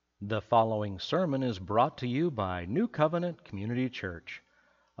The following sermon is brought to you by New Covenant Community Church,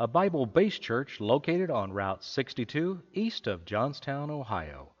 a Bible-based church located on Route 62 east of Johnstown,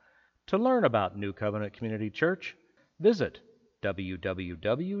 Ohio. To learn about New Covenant Community Church, visit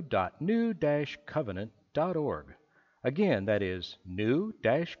www.new-covenant.org. Again, that is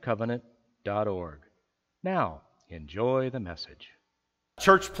new-covenant.org. Now, enjoy the message.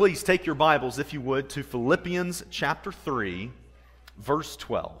 Church, please take your Bibles, if you would, to Philippians chapter 3, verse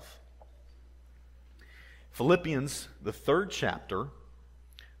 12. Philippians, the third chapter,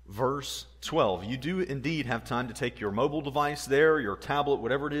 verse 12. You do indeed have time to take your mobile device there, your tablet,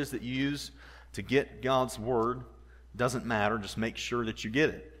 whatever it is that you use to get God's Word. Doesn't matter, just make sure that you get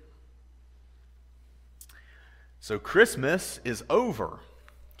it. So Christmas is over.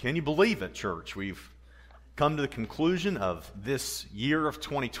 Can you believe it, church? We've come to the conclusion of this year of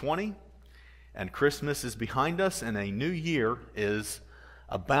 2020, and Christmas is behind us, and a new year is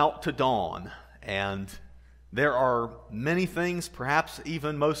about to dawn. And there are many things, perhaps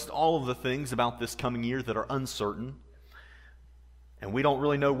even most all of the things about this coming year that are uncertain, and we don't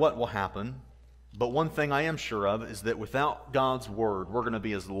really know what will happen. But one thing I am sure of is that without God's Word, we're going to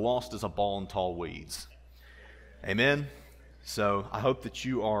be as lost as a ball in tall weeds. Amen? So I hope that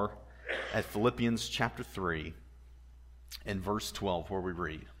you are at Philippians chapter 3 and verse 12, where we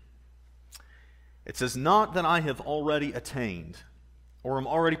read. It says, "Not that I have already attained or am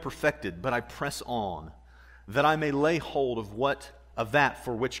already perfected, but I press on, that I may lay hold of that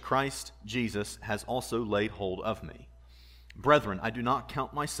for which Christ Jesus has also laid hold of me. Brethren, I do not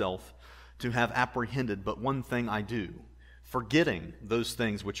count myself to have apprehended, but one thing I do, forgetting those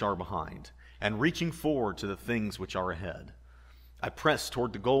things which are behind, and reaching forward to the things which are ahead. I press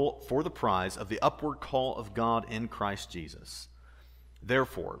toward the goal for the prize of the upward call of God in Christ Jesus.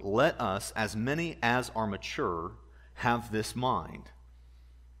 Therefore, let us, as many as are mature, have this mind.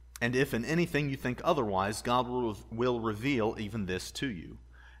 And if in anything you think otherwise, God will reveal even this to you.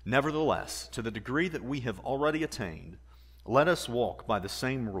 Nevertheless, to the degree that we have already attained, let us walk by the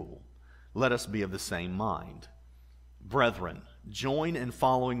same rule. Let us be of the same mind. Brethren, join in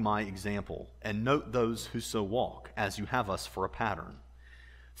following my example, and note those who so walk, as you have us for a pattern.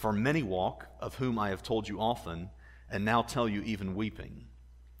 For many walk, of whom I have told you often, and now tell you even weeping,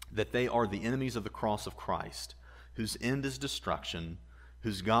 that they are the enemies of the cross of Christ, whose end is destruction,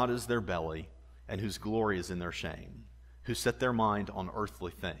 whose God is their belly, and whose glory is in their shame, who set their mind on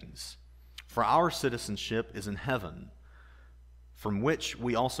earthly things. For our citizenship is in heaven, from which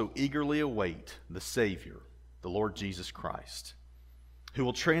we also eagerly await the Savior, the Lord Jesus Christ, who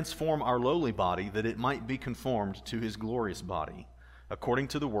will transform our lowly body that it might be conformed to his glorious body, according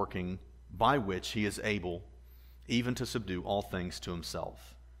to the working by which he is able even to subdue all things to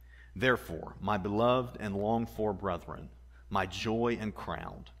himself. Therefore, my beloved and longed-for brethren, my joy and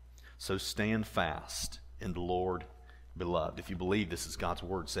crown, so stand fast in the Lord, beloved." If you believe this is God's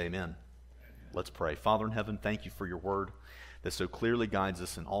word, say amen. Let's pray. Father in heaven, thank you for your word that so clearly guides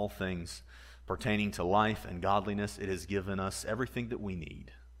us in all things pertaining to life and godliness. It has given us everything that we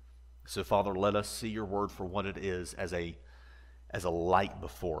need. So, Father, let us see your word for what it is, as a light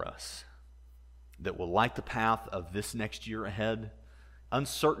before us that will light the path of this next year ahead,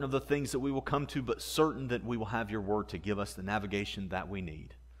 uncertain of the things that we will come to, but certain that we will have your word to give us the navigation that we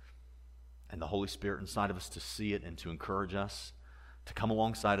need, and the Holy Spirit inside of us to see it and to encourage us, to come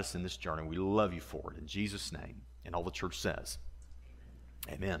alongside us in this journey. We love you for it. In Jesus' name. And all the church says,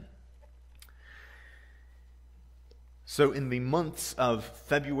 amen. So in the months of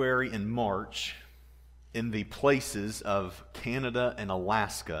February and March, in the places of Canada and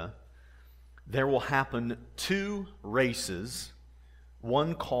Alaska, there will happen two races,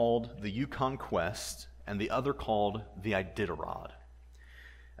 one called the Yukon Quest and the other called the Iditarod.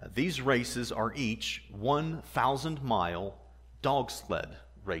 These races are each 1,000-mile dog sled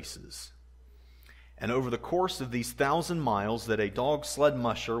races. And over the course of these 1,000 miles that a dog sled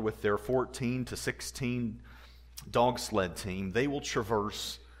musher with their 14 to 16 dog sled team, they will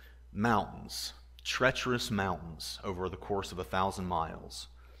traverse mountains, treacherous mountains, over the course of 1,000 miles.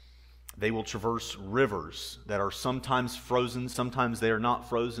 They will traverse rivers that are sometimes frozen, sometimes they are not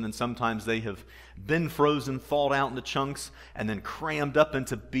frozen, and sometimes they have been frozen, thawed out into chunks, and then crammed up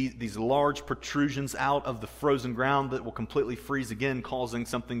into these large protrusions out of the frozen ground that will completely freeze again, causing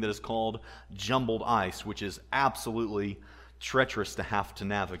something that is called jumbled ice, which is absolutely treacherous to have to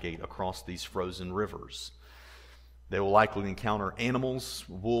navigate across these frozen rivers. They will likely encounter animals.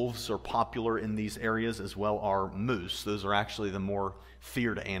 Wolves are popular in these areas, as well are moose. Those are actually the more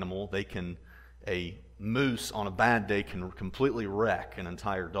feared animal. A moose on a bad day can completely wreck an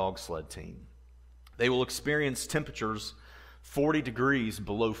entire dog sled team. They will experience temperatures 40 degrees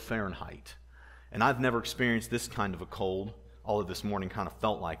below Fahrenheit. And I've never experienced this kind of a cold, although this morning kind of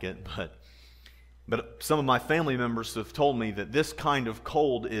felt like it, but some of my family members have told me that this kind of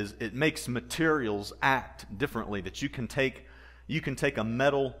cold it makes materials act differently, that you can take a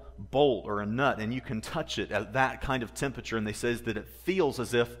metal bolt or a nut and you can touch it at that kind of temperature, and they say that it feels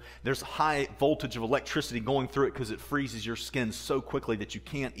as if there's high voltage of electricity going through it because it freezes your skin so quickly that you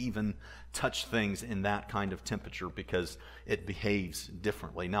can't even touch things in that kind of temperature because it behaves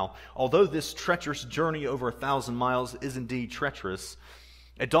differently. Now, although this treacherous journey over 1,000 miles is indeed treacherous,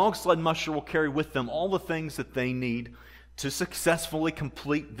 a dog sled musher will carry with them all the things that they need to successfully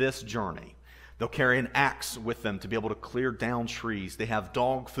complete this journey. They'll carry an axe with them to be able to clear down trees. They have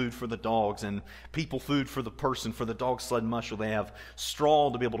dog food for the dogs and people food for the person. For the dog sled musher, they have straw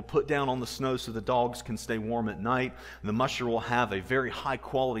to be able to put down on the snow so the dogs can stay warm at night. The musher will have a very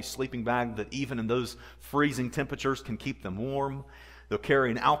high-quality sleeping bag that even in those freezing temperatures can keep them warm. They'll carry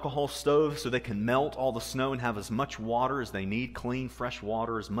an alcohol stove so they can melt all the snow and have as much water as they need, clean, fresh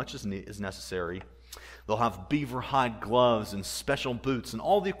water as much as is necessary. They'll have beaver hide gloves and special boots and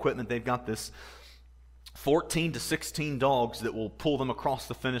all the equipment. They've got this 14 to 16 dogs that will pull them across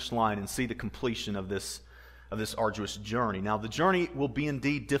the finish line and see the completion of this arduous journey. Now, the journey will be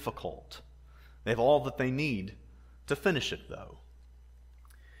indeed difficult. They have all that they need to finish it, though.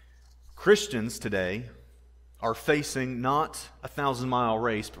 Christians today are facing not a 1,000-mile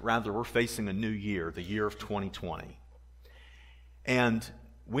race, but rather we're facing a new year, the year of 2020. And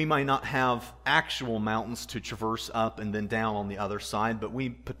we may not have actual mountains to traverse up and then down on the other side, but we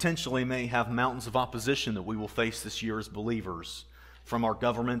potentially may have mountains of opposition that we will face this year as believers from our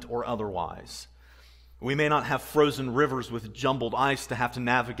government or otherwise. We may not have frozen rivers with jumbled ice to have to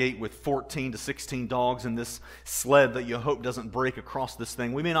navigate with 14 to 16 dogs in this sled that you hope doesn't break across this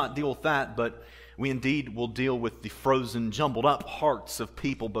thing. We may not deal with that, but we indeed will deal with the frozen, jumbled up hearts of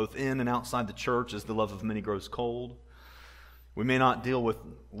people both in and outside the church as the love of many grows cold. We may not deal with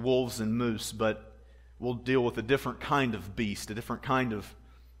wolves and moose, but we'll deal with a different kind of beast, a different kind of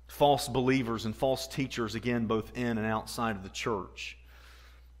false believers and false teachers, again, both in and outside of the church.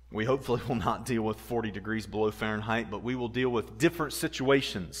 We hopefully will not deal with 40 degrees below Fahrenheit, but we will deal with different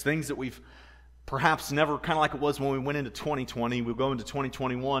situations, things that we've perhaps never, kind of like it was when we went into 2020, we'll go into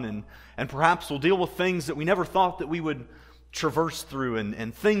 2021, and perhaps we'll deal with things that we never thought that we would traverse through,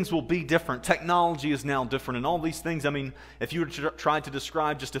 and things will be different. Technology is now different, and all these things. I mean, if you were to try to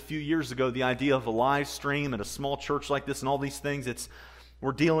describe just a few years ago the idea of a live stream at a small church like this and all these things,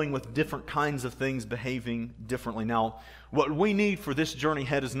 we're dealing with different kinds of things behaving differently. Now, what we need for this journey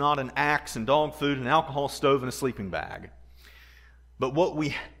ahead is not an axe and dog food, an alcohol stove, and a sleeping bag. But what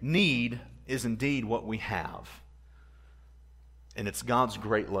we need is indeed what we have. And it's God's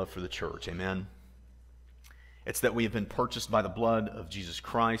great love for the church. Amen. It's that we have been purchased by the blood of Jesus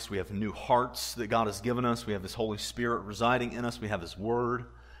Christ. We have new hearts that God has given us. We have His Holy Spirit residing in us. We have His Word.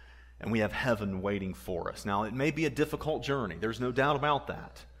 And we have heaven waiting for us. Now, it may be a difficult journey. There's no doubt about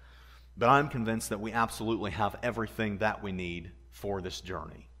that. But I'm convinced that we absolutely have everything that we need for this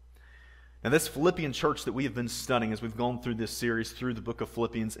journey. Now, this Philippian church that we have been studying as we've gone through this series, through the book of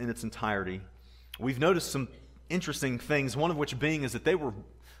Philippians in its entirety, we've noticed some interesting things, one of which being is that they were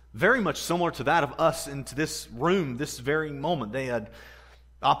very much similar to that of us into this room, this very moment. They had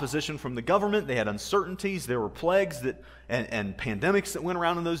opposition from the government, they had uncertainties, there were plagues and pandemics that went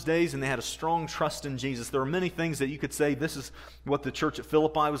around in those days, and they had a strong trust in Jesus. There are many things that you could say, this is what the church at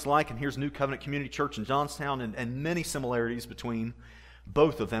Philippi was like, and here's New Covenant Community Church in Johnstown, and many similarities between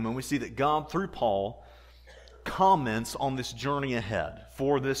both of them. And we see that God, through Paul, comments on this journey ahead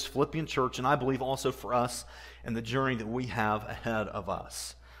for this Philippian church, and I believe also for us and the journey that we have ahead of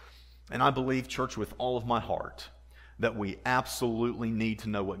us. And I believe, church, with all of my heart, that we absolutely need to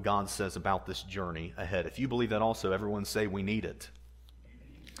know what God says about this journey ahead. If you believe that also, everyone say we need it.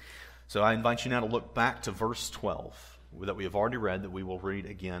 So I invite you now to look back to verse 12 that we have already read, that we will read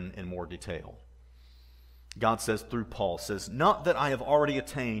again in more detail. God says through Paul, says, "Not that I have already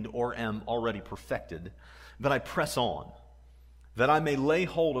attained or am already perfected, but I press on, that I may lay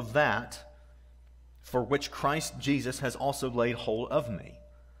hold of that for which Christ Jesus has also laid hold of me.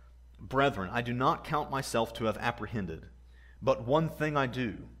 Brethren, I do not count myself to have apprehended, but one thing I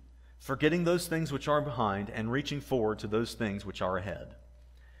do, forgetting those things which are behind and reaching forward to those things which are ahead.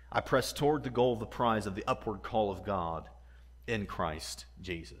 I press toward the goal of the prize of the upward call of God in Christ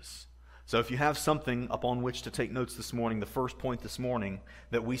Jesus." So if you have something upon which to take notes this morning, the first point this morning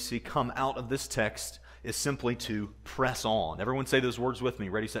that we see come out of this text is simply to press on. Everyone say those words with me.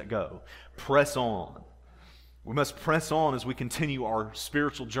 Ready, set, go. Press on. We must press on as we continue our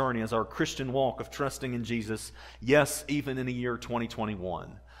spiritual journey, as our Christian walk of trusting in Jesus, yes, even in the year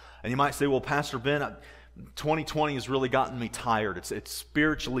 2021. And you might say, well, Pastor Ben, 2020 has really gotten me tired. It's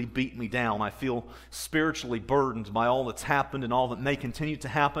spiritually beat me down. I feel spiritually burdened by all that's happened and all that may continue to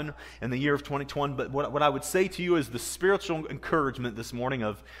happen in the year of 2021. But what I would say to you is the spiritual encouragement this morning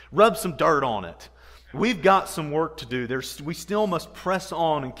of rub some dirt on it. We've got some work to do. We still must press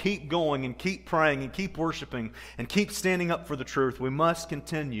on and keep going and keep praying and keep worshiping and keep standing up for the truth. We must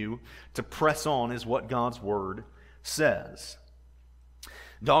continue to press on, is what God's Word says.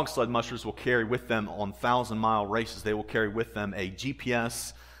 Dog sled mushers will carry with them on 1,000-mile races, they will carry with them a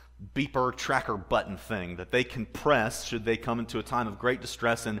GPS beeper tracker button thing that they can press should they come into a time of great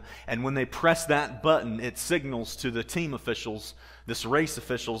distress. And when they press that button, it signals to the team officials, this race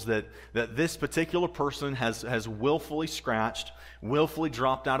officials, that this particular person has willfully scratched, willfully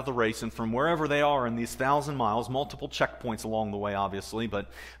dropped out of the race, and from wherever they are in these 1,000 miles, multiple checkpoints along the way, obviously,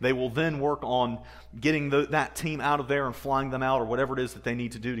 but they will then work on getting that team out of there and flying them out, or whatever it is that they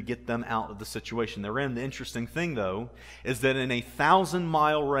need to do to get them out of the situation they're in. The interesting thing, though, is that in a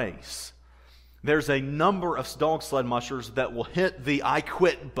 1,000-mile race, there's a number of dog sled mushers that will hit the I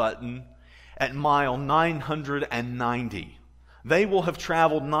quit button at mile 990. They will have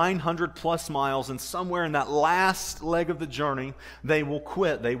traveled 900 plus miles, and somewhere in that last leg of the journey, they will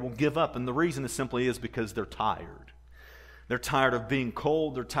quit. They will give up. And the reason is simply because they're tired. They're tired of being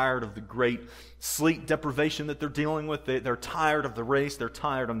cold. They're tired of the great sleep deprivation that they're dealing with. They're tired of the race. They're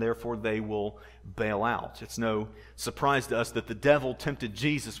tired, and therefore they will bail out. It's no surprise to us that the devil tempted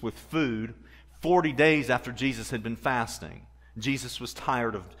Jesus with food 40 days after Jesus had been fasting. Jesus was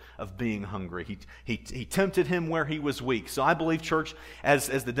tired of being hungry. He tempted him where he was weak. So I believe, church, as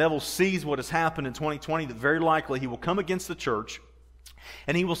the devil sees what has happened in 2020, that very likely he will come against the church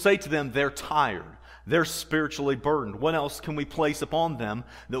and he will say to them, they're tired. They're spiritually burdened. What else can we place upon them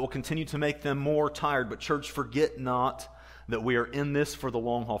that will continue to make them more tired? But church, forget not that we are in this for the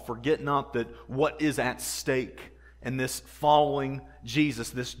long haul. Forget not that what is at stake in this following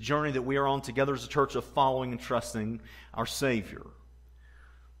Jesus, this journey that we are on together as a church of following and trusting our Savior.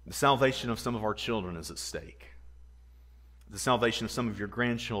 The salvation of some of our children is at stake. The salvation of some of your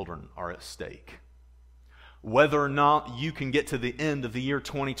grandchildren are at stake. Whether or not you can get to the end of the year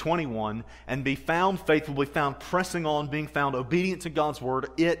 2021 and be found faithful, be found pressing on, being found obedient to God's Word,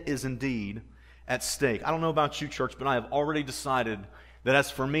 it is indeed at stake. I don't know about you, church, but I have already decided that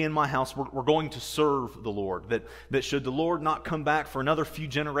as for me and my house, we're going to serve the Lord. That should the Lord not come back for another few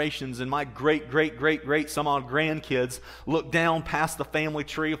generations and my great some odd grandkids look down past the family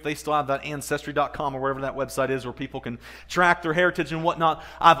tree, if they still have that Ancestry.com or wherever that website is where people can track their heritage and whatnot,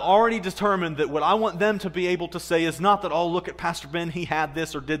 I've already determined that what I want them to be able to say is not that, oh, look at Pastor Ben, he had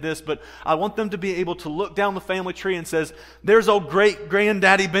this or did this, but I want them to be able to look down the family tree and says, there's old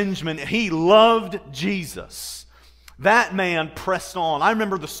great-granddaddy Benjamin. He loved Jesus. That man pressed on. I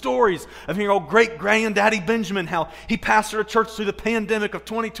remember the stories of hearing old great-granddaddy Benjamin, how he pastored a church through the pandemic of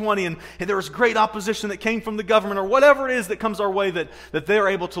 2020, and there was great opposition that came from the government, or whatever it is that comes our way, that they're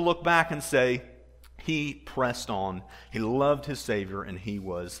able to look back and say, he pressed on, he loved his Savior, and he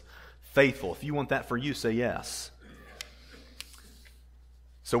was faithful. If you want that for you, say yes.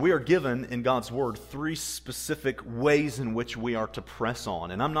 So we are given in God's Word 3 specific ways in which we are to press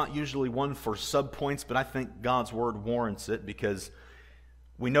on. And I'm not usually one for subpoints, but I think God's Word warrants it because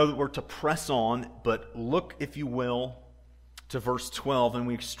we know that we're to press on, but look, if you will, to verse 12, and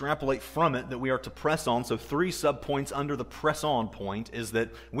we extrapolate from it that we are to press on. So 3 subpoints under the press on point is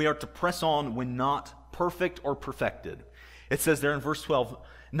that we are to press on when not perfect or perfected. It says there in verse 12,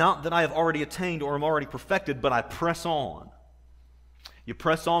 not that I have already attained or am already perfected, but I press on. You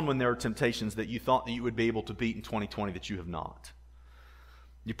press on when there are temptations that you thought that you would be able to beat in 2020 that you have not.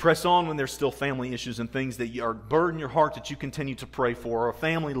 You press on when there's still family issues and things that are burden your heart that you continue to pray for, or a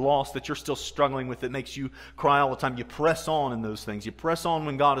family loss that you're still struggling with that makes you cry all the time. You press on in those things. You press on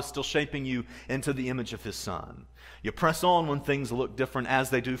when God is still shaping you into the image of His Son. You press on when things look different,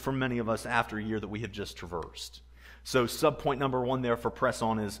 as they do for many of us after a year that we have just traversed. So subpoint number 1 there for press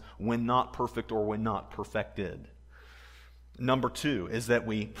on is when not perfect or when not perfected. Number 2 is that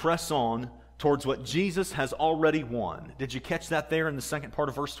we press on towards what Jesus has already won. Did you catch that there in the second part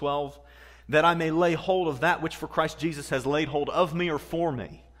of verse 12? That I may lay hold of that which for Christ Jesus has laid hold of me or for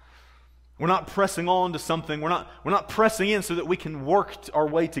me. We're not pressing on to something. We're not pressing in so that we can work our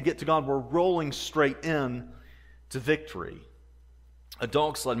way to get to God. We're rolling straight in to victory. A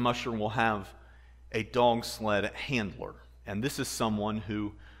dog sled musher will have a dog sled handler. And this is someone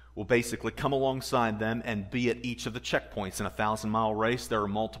who will basically come alongside them and be at each of the checkpoints. In a 1,000-mile race, there are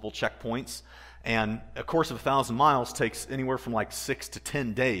multiple checkpoints. And a course of 1,000 miles takes anywhere from like 6 to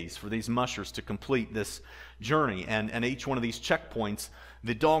 10 days for these mushers to complete this journey. And at each one of these checkpoints,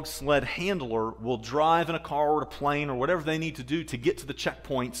 the dog sled handler will drive in a car or a plane or whatever they need to do to get to the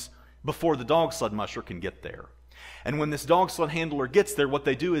checkpoints before the dog sled musher can get there. And when this dog sled handler gets there, what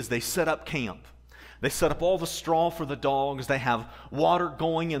they do is they set up camp. They set up all the straw for the dogs. They have water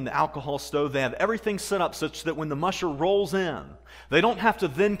going in the alcohol stove. They have everything set up such that when the musher rolls in, they don't have to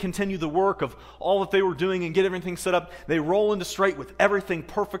then continue the work of all that they were doing and get everything set up. They roll into straight with everything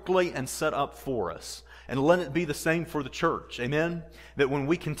perfectly and set up for us. And let it be the same for the church. Amen? That when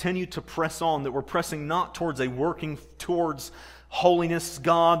we continue to press on, that we're pressing not towards a working towards holiness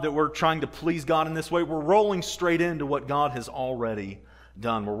God, that we're trying to please God in this way. We're rolling straight into what God has already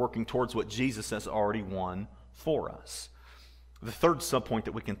done. We're working towards what Jesus has already won for us. The third subpoint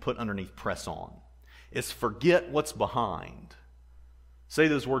that we can put underneath press on is forget what's behind. Say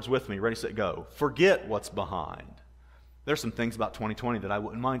those words with me. Ready, set, go. Forget what's behind. There's some things about 2020 that I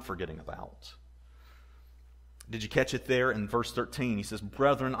wouldn't mind forgetting about. Did you catch it there in verse 13? He says,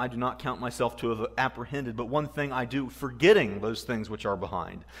 "Brethren, I do not count myself to have apprehended, but one thing I do, forgetting those things which are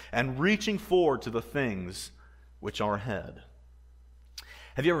behind, and reaching forward to the things which are ahead."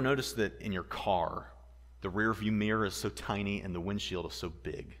 Have you ever noticed that in your car, the rear view mirror is so tiny and the windshield is so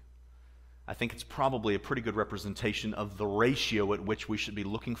big? I think it's probably a pretty good representation of the ratio at which we should be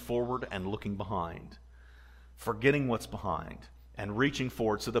looking forward and looking behind. Forgetting what's behind and reaching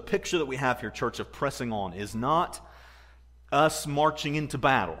forward. So the picture that we have here, church, of pressing on is not us marching into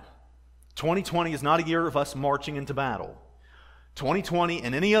battle. 2020 is not a year of us marching into battle. 2020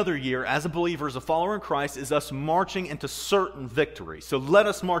 and any other year as a believer, as a follower in Christ, is us marching into certain victory. So let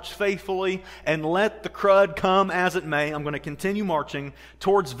us march faithfully and let the crud come as it may. I'm going to continue marching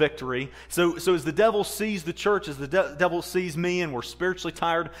towards victory. So as the devil sees the church, as the devil sees me, and we're spiritually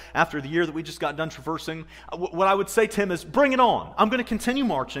tired after the year that we just got done traversing, what I would say to him is, bring it on. I'm going to continue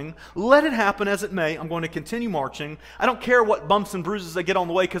marching. Let it happen as it may. I'm going to continue marching. I don't care what bumps and bruises I get on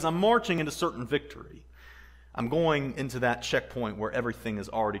the way because I'm marching into certain victory. I'm going into that checkpoint where everything is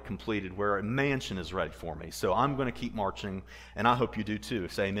already completed, where a mansion is ready for me. So I'm going to keep marching, and I hope you do too.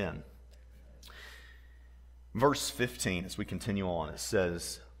 Say amen. Verse 15, as we continue on, it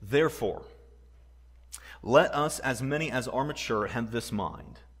says, "Therefore, let us, as many as are mature, have this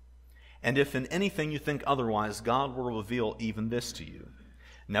mind. And if in anything you think otherwise, God will reveal even this to you.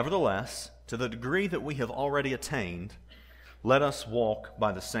 Nevertheless, to the degree that we have already attained, let us walk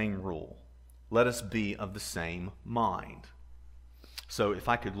by the same rule. Let us be of the same mind." So if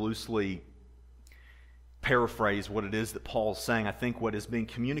I could loosely paraphrase what it is that Paul's saying, I think what is being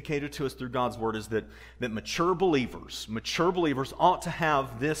communicated to us through God's Word is that mature believers ought to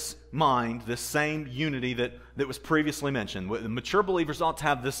have this mind, this same unity that was previously mentioned. Mature believers ought to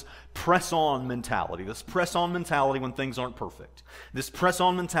have this press-on mentality when things aren't perfect. This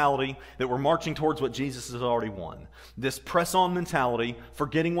press-on mentality that we're marching towards what Jesus has already won. This press-on mentality,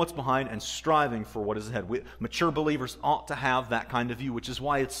 forgetting what's behind and striving for what is ahead. Mature believers ought to have that kind of view, which is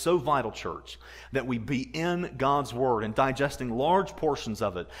why it's so vital, church, that we be in God's Word and digesting large portions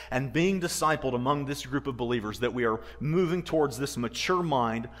of it and being discipled among this group of believers, that we are moving towards this mature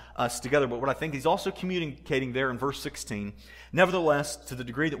mind, us together. But what I think he's also communicating there in verse 16, "Nevertheless, to the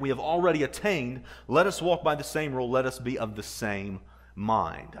degree that we have already attained, let us walk by the same rule, let us be of the same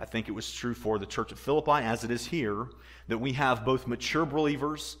mind." I think it was true for the church at Philippi, as it is here, that we have both mature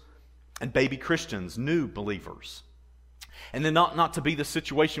believers and baby Christians, new believers. And then not to be the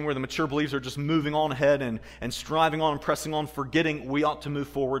situation where the mature believers are just moving on ahead and striving on and pressing on, forgetting we ought to move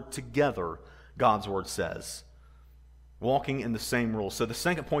forward together, God's Word says. Walking in the same rules. So the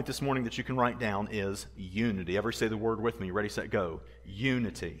second point this morning that you can write down is unity. Everybody say the word with me. Ready, set, go.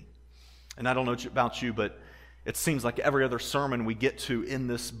 Unity. And I don't know about you, but it seems like every other sermon we get to in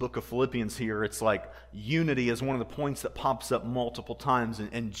this book of Philippians here, it's like unity is one of the points that pops up multiple times.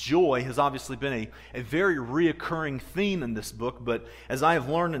 And joy has obviously been a very reoccurring theme in this book. But as I have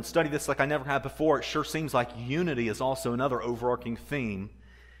learned and studied this like I never had before, it sure seems like unity is also another overarching theme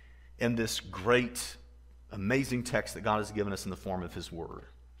in this great, amazing text that God has given us in the form of His Word.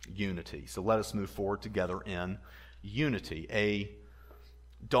 Unity. So let us move forward together in unity. A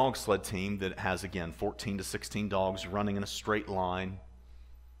dog sled team that has, again, 14 to 16 dogs running in a straight line,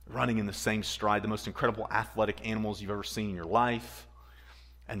 running in the same stride, the most incredible athletic animals you've ever seen in your life.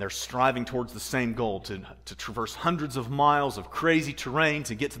 And they're striving towards the same goal, to traverse hundreds of miles of crazy terrain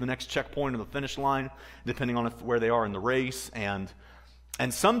to get to the next checkpoint or the finish line, depending on where they are in the race. And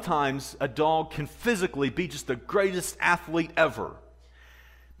sometimes a dog can physically be just the greatest athlete ever.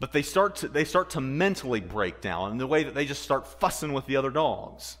 But they start to mentally break down in the way that they just start fussing with the other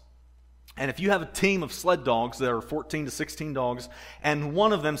dogs. And if you have a team of sled dogs that are 14 to 16 dogs, and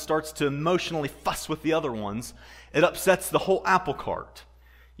one of them starts to emotionally fuss with the other ones, it upsets the whole apple cart.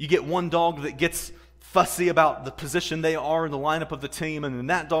 You get one dog that gets fussy about the position they are in the lineup of the team, and then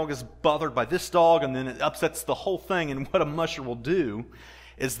that dog is bothered by this dog, and then it upsets the whole thing. And what a musher will do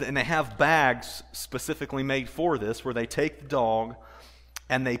is that, and they have bags specifically made for this, where they take the dog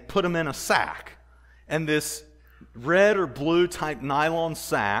and they put him in a sack. And this red or blue type nylon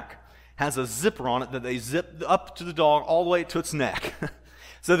sack has a zipper on it that they zip up to the dog all the way to its neck.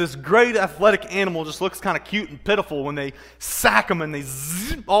 So this great athletic animal just looks kind of cute and pitiful when they sack them and they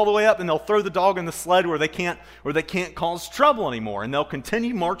zip all the way up, and they'll throw the dog in the sled where they can't cause trouble anymore, and they'll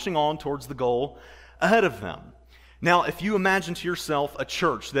continue marching on towards the goal ahead of them. Now, if you imagine to yourself a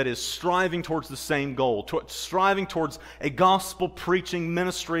church that is striving towards the same goal, striving towards a gospel-preaching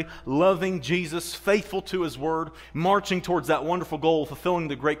ministry, loving Jesus, faithful to His Word, marching towards that wonderful goal, fulfilling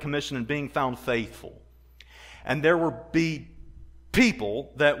the Great Commission and being found faithful. And there would be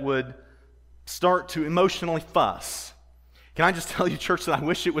people that would start to emotionally fuss. Can I just tell you, church, that I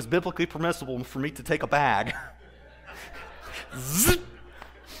wish it was biblically permissible for me to take a bag. Zip.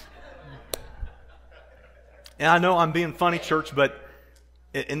 And I know I'm being funny, church,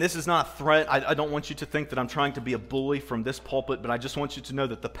 and this is not a threat. I don't want you to think that I'm trying to be a bully from this pulpit, but I just want you to know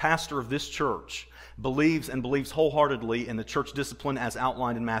that the pastor of this church believes wholeheartedly in the church discipline as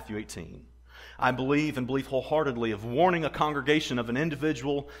outlined in Matthew 18. I believe wholeheartedly of warning a congregation of an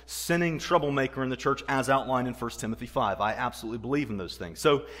individual sinning troublemaker in the church as outlined in 1 Timothy 5. I absolutely believe in those things.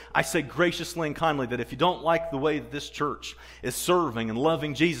 So I say graciously and kindly that if you don't like the way that this church is serving and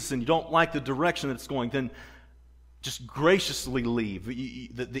loving Jesus, and you don't like the direction that it's going, then just graciously leave.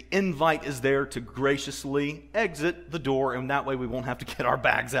 The invite is there to graciously exit the door, and that way we won't have to get our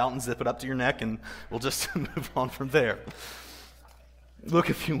bags out and zip it up to your neck, and we'll just move on from there.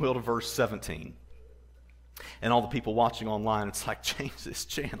 Look, if you will, to verse 17. And all the people watching online, it's like, change this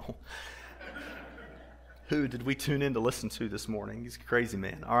channel. Who did we tune in to listen to this morning? He's a crazy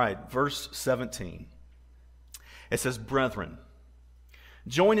man. All right, verse 17. It says, "Brethren,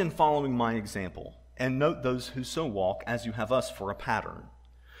 join in following my example, and note those who so walk as you have us for a pattern.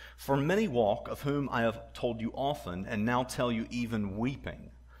 For many walk, of whom I have told you often, and now tell you even weeping,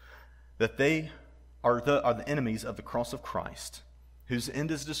 that they are the enemies of the cross of Christ, whose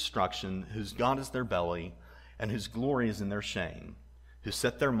end is destruction, whose God is their belly, and whose glory is in their shame, who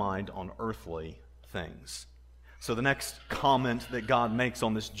set their mind on earthly things." So the next comment that God makes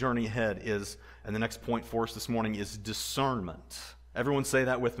on this journey ahead is, and the next point for us this morning is discernment. Everyone say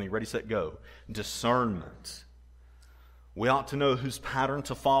that with me. Ready, set, go. Discernment. We ought to know whose pattern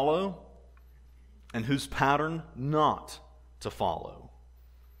to follow and whose pattern not to follow.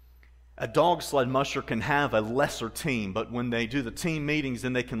 A dog sled musher can have a lesser team, but when they do the team meetings,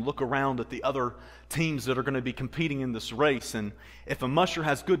 then they can look around at the other teams that are going to be competing in this race. And if a musher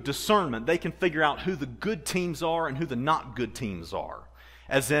has good discernment, they can figure out who the good teams are and who the not good teams are.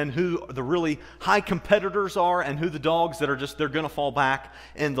 As in who the really high competitors are and who the dogs that are just, they're going to fall back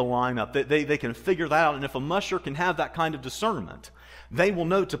in the lineup. They can figure that out. And if a musher can have that kind of discernment, they will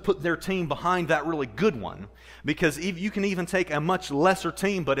know to put their team behind that really good one. Because you can even take a much lesser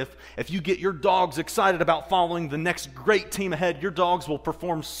team, but if you get your dogs excited about following the next great team ahead, your dogs will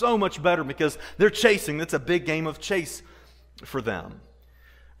perform so much better because they're chasing. That's a big game of chase for them.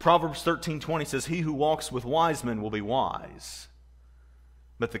 Proverbs 13:20 says, "He who walks with wise men will be wise,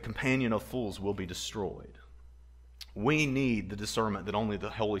 but the companion of fools will be destroyed." We need the discernment that only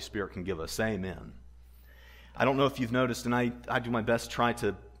the Holy Spirit can give us. Amen. I don't know if you've noticed, and I do my best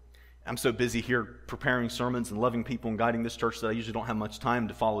to I'm so busy here preparing sermons and loving people and guiding this church that I usually don't have much time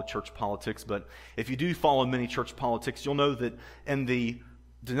to follow church politics. But if you do follow many church politics, you'll know that in the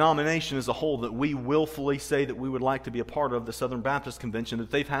denomination as a whole that we willfully say that we would like to be a part of, the Southern Baptist Convention,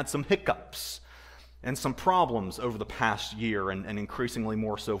 that they've had some hiccups and some problems over the past year, and increasingly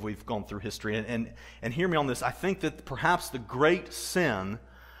more so if we've gone through history. And hear me on this. I think that perhaps the great sin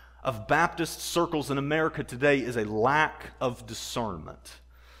of Baptist circles in America today is a lack of discernment.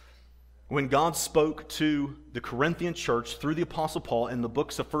 When God spoke to the Corinthian church through the Apostle Paul in the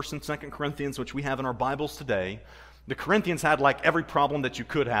books of 1st and 2nd Corinthians, which we have in our Bibles today, the Corinthians had like every problem that you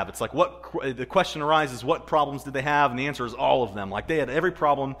could have. It's like the question arises, what problems did they have? And the answer is all of them. Like they had every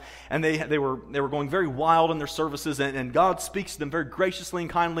problem, and they were going very wild in their services, and God speaks to them very graciously and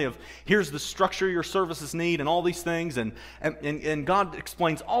kindly of, here's the structure your services need and all these things, and God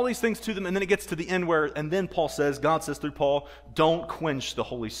explains all these things to them, and then it gets to the end and then God says through Paul, don't quench the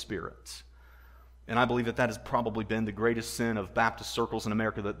Holy Spirit. And I believe that has probably been the greatest sin of Baptist circles in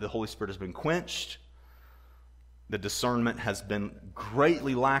America, that the Holy Spirit has been quenched. The discernment has been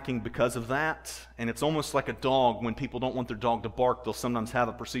greatly lacking because of that, and it's almost like a dog. When people don't want their dog to bark, they'll sometimes have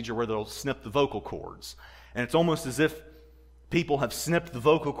a procedure where they'll snip the vocal cords. And it's almost as if people have snipped the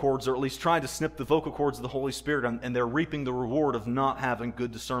vocal cords, or at least tried to snip the vocal cords of the Holy Spirit, and they're reaping the reward of not having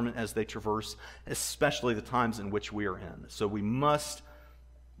good discernment as they traverse, especially the times in which we are in. So we must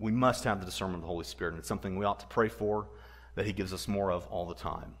have the discernment of the Holy Spirit, and it's something we ought to pray for, that He gives us more of all the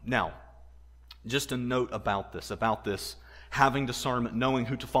time. Now, just a note about this having discernment, knowing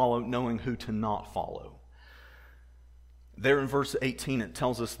who to follow, knowing who to not follow. There in verse 18, it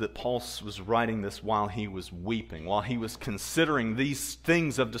tells us that Paul was writing this while he was weeping, while he was considering these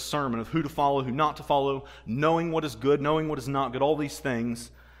things of discernment, of who to follow, who not to follow, knowing what is good, knowing what is not good, all these things.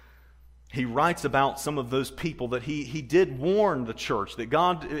 He writes about some of those people that he did warn the church, that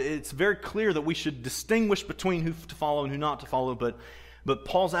God, it's very clear that we should distinguish between who to follow and who not to follow, but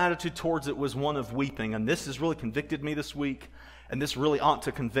Paul's attitude towards it was one of weeping, and this has really convicted me this week, and this really ought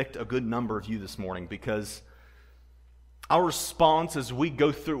to convict a good number of you this morning, because our response as we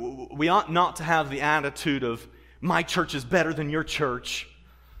go through, we ought not to have the attitude of, my church is better than your church,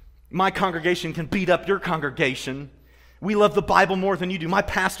 my congregation can beat up your congregation, we love the Bible more than you do, my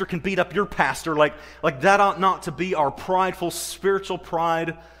pastor can beat up your pastor. Like that ought not to be our prideful spiritual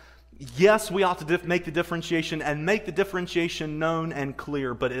pride. Yes, we ought to make the differentiation and make the differentiation known and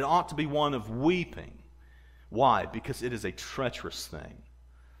clear, but it ought to be one of weeping. Why? Because it is a treacherous thing.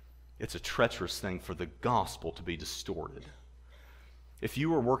 It's a treacherous thing for the gospel to be distorted. If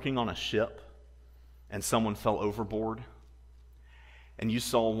you were working on a ship and someone fell overboard, and you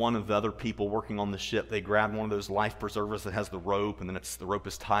saw one of the other people working on the ship, they grabbed one of those life preservers that has the rope, and then the rope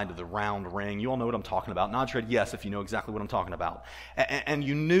is tied to the round ring. You all know what I'm talking about. Nod your head yes if you know exactly what I'm talking about. And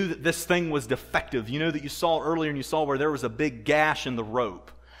you knew that this thing was defective. You know that you saw earlier, and you saw where there was a big gash in the rope.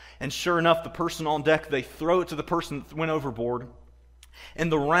 And sure enough, the person on deck, they throw it to the person that went overboard,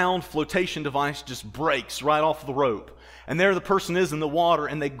 and the round flotation device just breaks right off the rope. And there the person is in the water,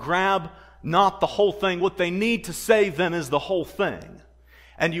 and they grab not the whole thing. What they need to save them is the whole thing.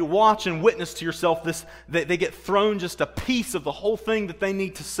 And you watch and witness to yourself this, they get thrown just a piece of the whole thing that they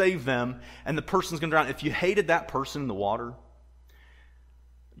need to save them, and the person's going to drown. If you hated that person in the water,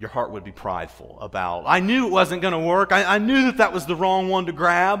 your heart would be prideful about, I knew it wasn't going to work. I knew that was the wrong one to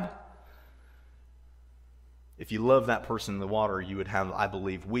grab. If you love that person in the water, you would have, I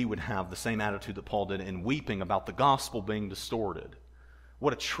believe, we would have the same attitude that Paul did in weeping about the gospel being distorted.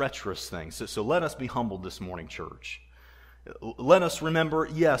 What a treacherous thing. So let us be humbled this morning, church. Let us remember,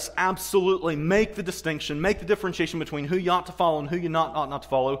 yes, absolutely, make the distinction, make the differentiation between who you ought to follow and who you ought not to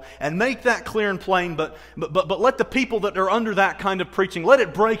follow, and make that clear and plain, but let the people that are under that kind of preaching, let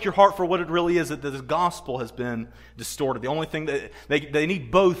it break your heart for what it really is, that the gospel has been distorted. The only thing that they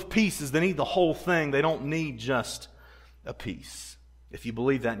need both pieces, they need the whole thing, they don't need just a piece. If you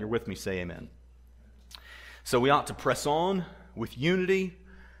believe that and you're with me, say amen. So we ought to press on with unity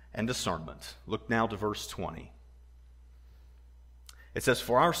and discernment. Look now to verse 20. It says,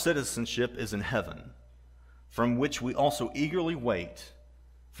 for our citizenship is in heaven, from which we also eagerly wait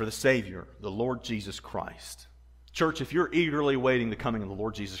for the Savior, the Lord Jesus Christ. Church, if you're eagerly waiting the coming of the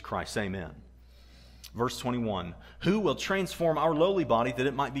Lord Jesus Christ, say amen. Verse 21, who will transform our lowly body that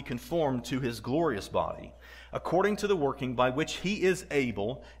it might be conformed to His glorious body, according to the working by which He is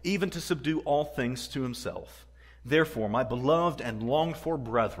able even to subdue all things to Himself. Therefore, my beloved and longed for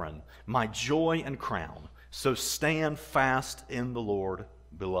brethren, my joy and crown, so stand fast in the Lord,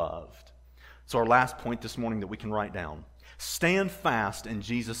 beloved. So our last point this morning that we can write down. Stand fast in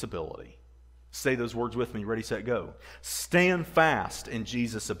Jesus' ability. Say those words with me. Ready, set, go. Stand fast in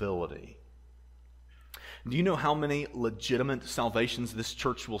Jesus' ability. Do you know how many legitimate salvations this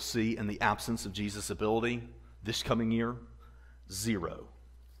church will see in the absence of Jesus' ability this coming year? 0.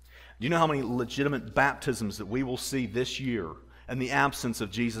 Do you know how many legitimate baptisms that we will see this year in the absence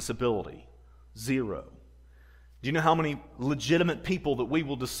of Jesus' ability? 0. Do you know how many legitimate people that we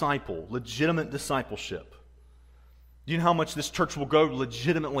will disciple, legitimate discipleship? Do you know how much this church will go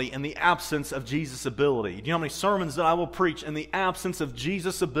legitimately in the absence of Jesus' ability? Do you know how many sermons that I will preach in the absence of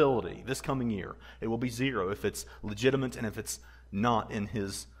Jesus' ability this coming year? It will be 0 if it's legitimate and if it's not in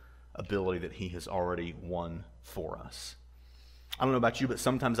His ability that He has already won for us. I don't know about you, but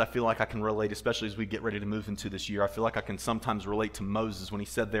sometimes I feel like I can relate, especially as we get ready to move into this year. I feel like I can sometimes relate to Moses when he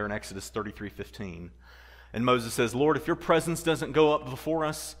said there in Exodus 33:15. And Moses says, Lord, if your presence doesn't go up before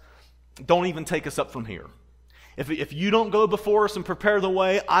us, don't even take us up from here. If you don't go before us and prepare the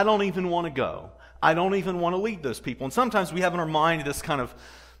way, I don't even want to go. I don't even want to lead those people. And sometimes we have in our mind this kind of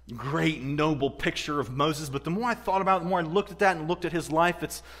great, noble picture of Moses. But the more I thought about it, the more I looked at that and looked at his life,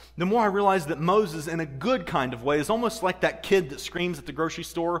 the more I realized that Moses, in a good kind of way, is almost like that kid that screams at the grocery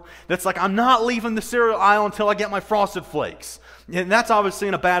store that's like, I'm not leaving the cereal aisle until I get my Frosted Flakes. And that's obviously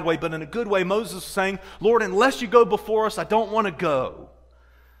in a bad way, but in a good way, Moses was saying, Lord, unless you go before us, I don't want to go.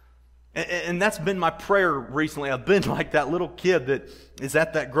 And that's been my prayer recently. I've been like that little kid that is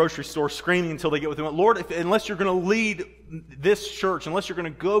at that grocery store screaming until they get with him. Lord, unless you're going to lead this church, unless you're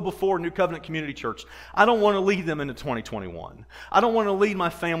going to go before New Covenant Community Church, I don't want to lead them into 2021. I don't want to lead my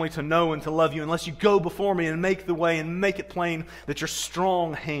family to know and to love you unless you go before me and make the way and make it plain that your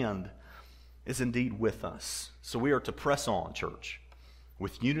strong hand is indeed with us. So we are to press on, church,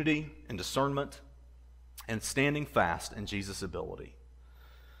 with unity and discernment and standing fast in Jesus' ability.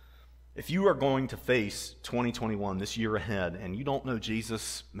 If you are going to face 2021, this year ahead, and you don't know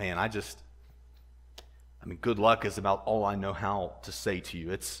Jesus, man, good luck is about all I know how to say to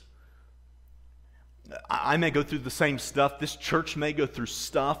you. I may go through the same stuff. This church may go through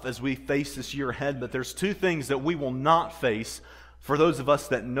stuff as we face this year ahead, but there's two things that we will not face for those of us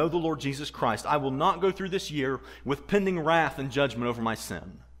that know the Lord Jesus Christ. I will not go through this year with pending wrath and judgment over my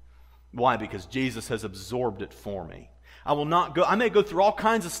sin. Why? Because Jesus has absorbed it for me. I may go through all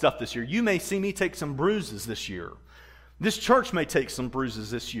kinds of stuff this year. You may see me take some bruises this year. This church may take some bruises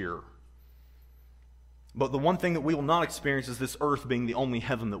this year. But the one thing that we will not experience is this earth being the only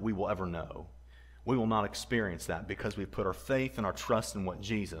heaven that we will ever know. We will not experience that because we put our faith and our trust in what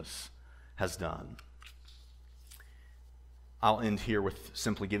Jesus has done. I'll end here with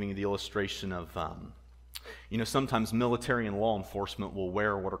simply giving you the illustration of, sometimes military and law enforcement will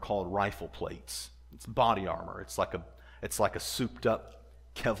wear what are called rifle plates. It's body armor. It's like a souped-up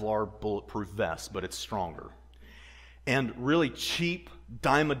Kevlar bulletproof vest, but it's stronger. And really cheap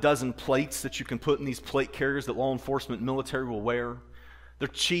dime-a-dozen plates that you can put in these plate carriers that law enforcement and military will wear, they're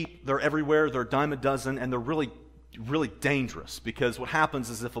cheap, they're everywhere, they're a dime a dozen, and they're really, really dangerous because what happens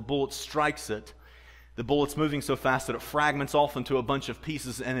is if a bullet strikes it, the bullet's moving so fast that it fragments off into a bunch of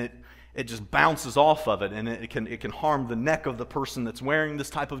pieces and it just bounces off of it, and it can harm the neck of the person that's wearing this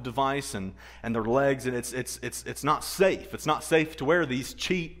type of device and their legs, and it's not safe. It's not safe to wear these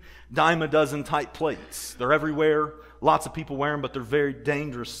cheap dime-a-dozen type plates. They're everywhere. Lots of people wear them, but they're very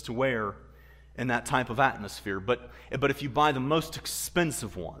dangerous to wear in that type of atmosphere. But if you buy the most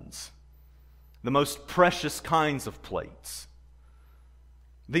expensive ones, the most precious kinds of plates,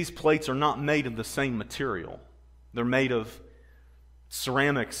 these plates are not made of the same material. They're made of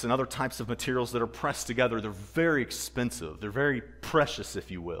ceramics and other types of materials that are pressed together. They're very expensive. They're very precious, if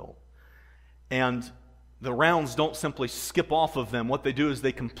you will. And the rounds don't simply skip off of them. What they do is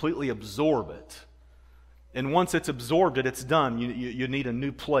they completely absorb it. And once it's absorbed it's done. You need a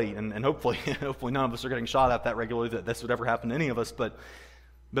new plate. And hopefully none of us are getting shot at that regularly, that this would ever happen to any of us.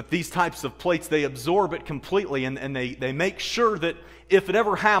 But these types of plates, they absorb it completely, and they make sure that if it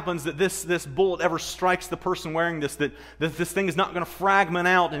ever happens, that this bullet ever strikes the person wearing this, that this thing is not going to fragment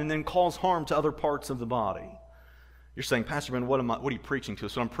out and then cause harm to other parts of the body. You're saying, Pastor Ben, what are you preaching to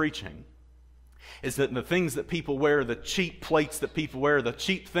us? What I'm preaching is that the things that people wear, the cheap plates that people wear, the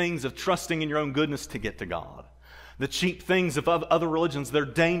cheap things of trusting in your own goodness to get to God, the cheap things of other religions, they're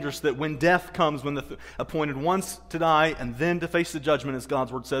dangerous, that when death comes, when the appointed once to die and then to face the judgment, as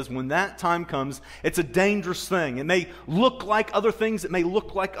God's Word says, when that time comes, it's a dangerous thing. It may look like other things. It may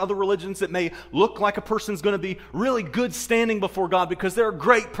look like other religions. It may look like a person's going to be really good standing before God because they're a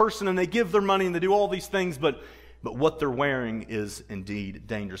great person and they give their money and they do all these things, but what they're wearing is indeed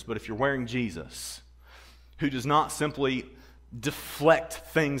dangerous. But if you're wearing Jesus, who does not simply deflect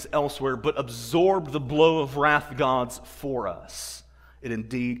things elsewhere, but absorb the blow of wrath God's for us, it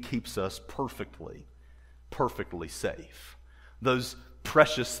indeed keeps us perfectly safe. Those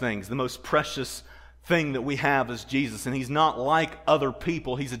precious things, the most precious thing that we have is Jesus, and He's not like other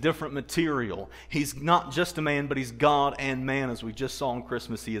people. He's a different material. He's not just a man, but He's God and man. As we just saw on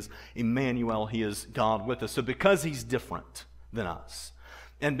Christmas, He is Emmanuel. He is God with us. So because He's different than us,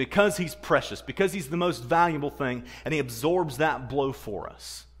 and because He's precious, because He's the most valuable thing, and He absorbs that blow for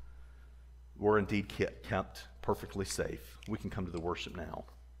us, we're indeed kept perfectly safe. We can come to the worship now.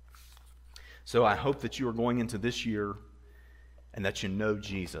 So I hope that you are going into this year and that you know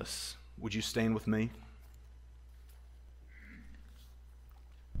Jesus. Would you stand with me?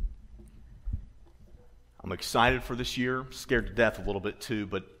 I'm excited for this year, scared to death a little bit too,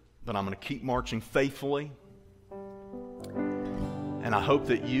 but I'm going to keep marching faithfully. And I hope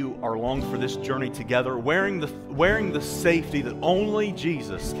that you are along for this journey together, wearing the safety that only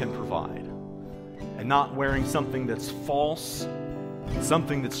Jesus can provide, and not wearing something that's false,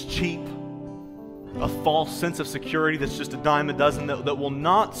 something that's cheap, a false sense of security that's just a dime a dozen that will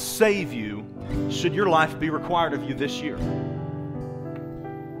not save you should your life be required of you this year.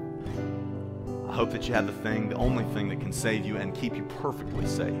 I hope that you have the only thing that can save you and keep you perfectly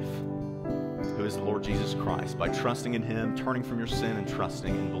safe, who is the Lord Jesus Christ, by trusting in Him, turning from your sin, and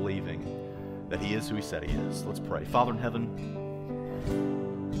trusting and believing that He is who He said He is. Let's pray. Father in heaven,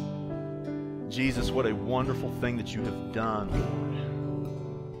 Jesus, what a wonderful thing that you have done, Lord,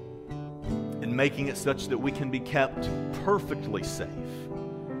 in making it such that we can be kept perfectly safe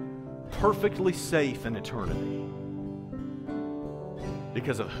in eternity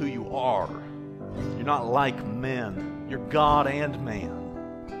because of who you are. You're not like men. You're God and man.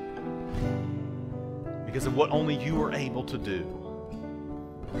 Because of what only you are able to do.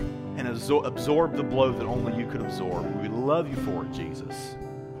 And absorb the blow that only you could absorb. We love you for it, Jesus.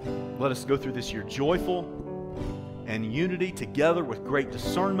 Let us go through this year joyful and unity together with great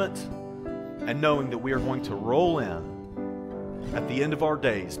discernment, and knowing that we are going to roll in at the end of our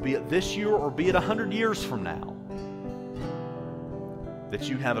days, be it this year or be it 100 years from now, that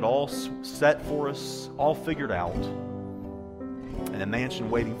you have it all set for us, all figured out, and a mansion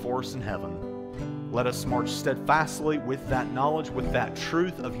waiting for us in heaven. Let us march steadfastly with that knowledge, with that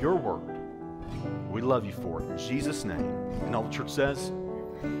truth of your word. We love you for it. In Jesus' name. And all the church says,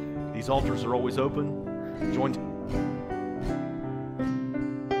 these altars are always open. Join